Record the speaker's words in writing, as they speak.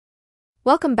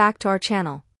Welcome back to our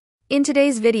channel. In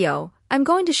today's video, I'm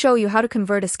going to show you how to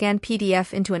convert a scanned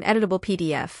PDF into an editable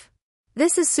PDF.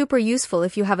 This is super useful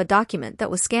if you have a document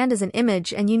that was scanned as an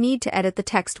image and you need to edit the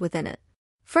text within it.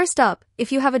 First up,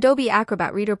 if you have Adobe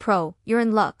Acrobat Reader Pro, you're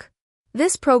in luck.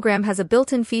 This program has a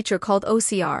built-in feature called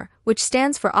OCR, which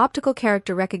stands for Optical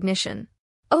Character Recognition.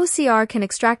 OCR can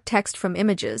extract text from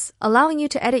images, allowing you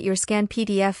to edit your scanned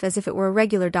PDF as if it were a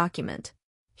regular document.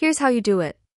 Here's how you do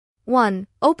it. 1.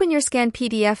 Open your scanned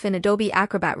PDF in Adobe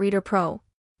Acrobat Reader Pro.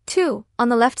 2. On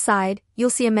the left side,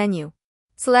 you'll see a menu.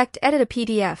 Select Edit a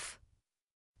PDF.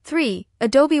 3.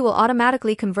 Adobe will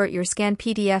automatically convert your scanned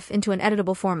PDF into an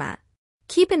editable format.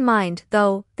 Keep in mind,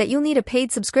 though, that you'll need a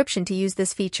paid subscription to use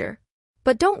this feature.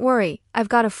 But don't worry, I've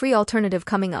got a free alternative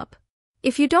coming up.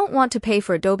 If you don't want to pay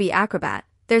for Adobe Acrobat,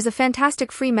 there's a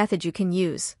fantastic free method you can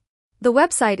use. The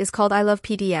website is called I Love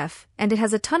PDF, and it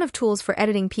has a ton of tools for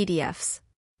editing PDFs.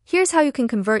 Here's how you can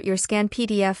convert your scanned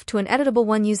PDF to an editable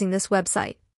one using this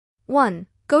website. 1.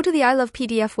 Go to the I Love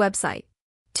PDF website.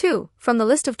 2. From the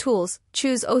list of tools,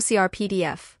 choose OCR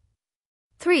PDF.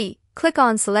 3. Click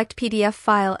on Select PDF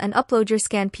File and upload your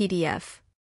scanned PDF.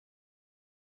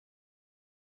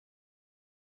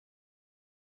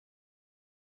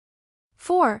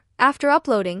 4. After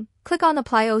uploading, click on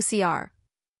Apply OCR.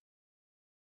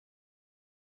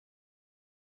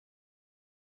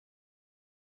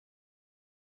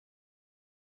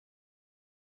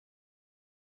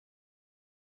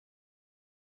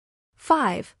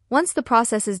 5. Once the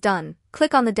process is done,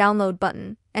 click on the Download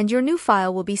button, and your new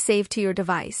file will be saved to your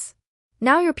device.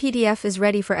 Now your PDF is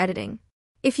ready for editing.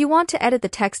 If you want to edit the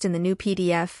text in the new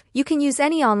PDF, you can use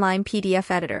any online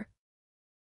PDF editor.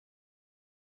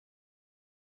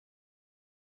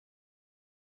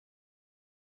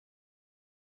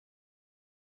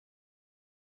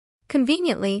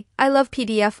 Conveniently, I Love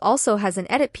PDF also has an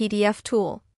Edit PDF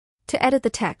tool. To edit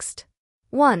the text.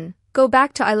 1. Go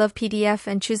back to I Love PDF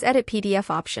and choose Edit PDF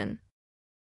option.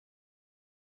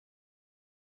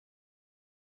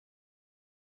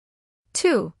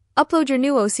 2. Upload your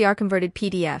new OCR converted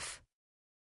PDF.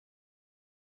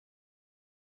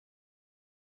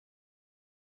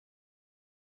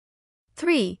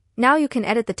 3. Now you can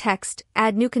edit the text,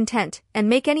 add new content, and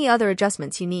make any other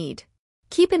adjustments you need.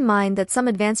 Keep in mind that some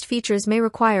advanced features may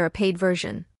require a paid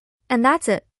version. And that's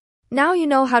it. Now you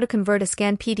know how to convert a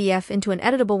scanned PDF into an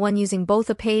editable one using both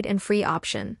a paid and free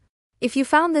option. If you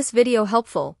found this video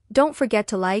helpful, don't forget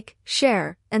to like,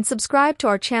 share, and subscribe to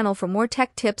our channel for more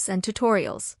tech tips and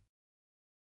tutorials.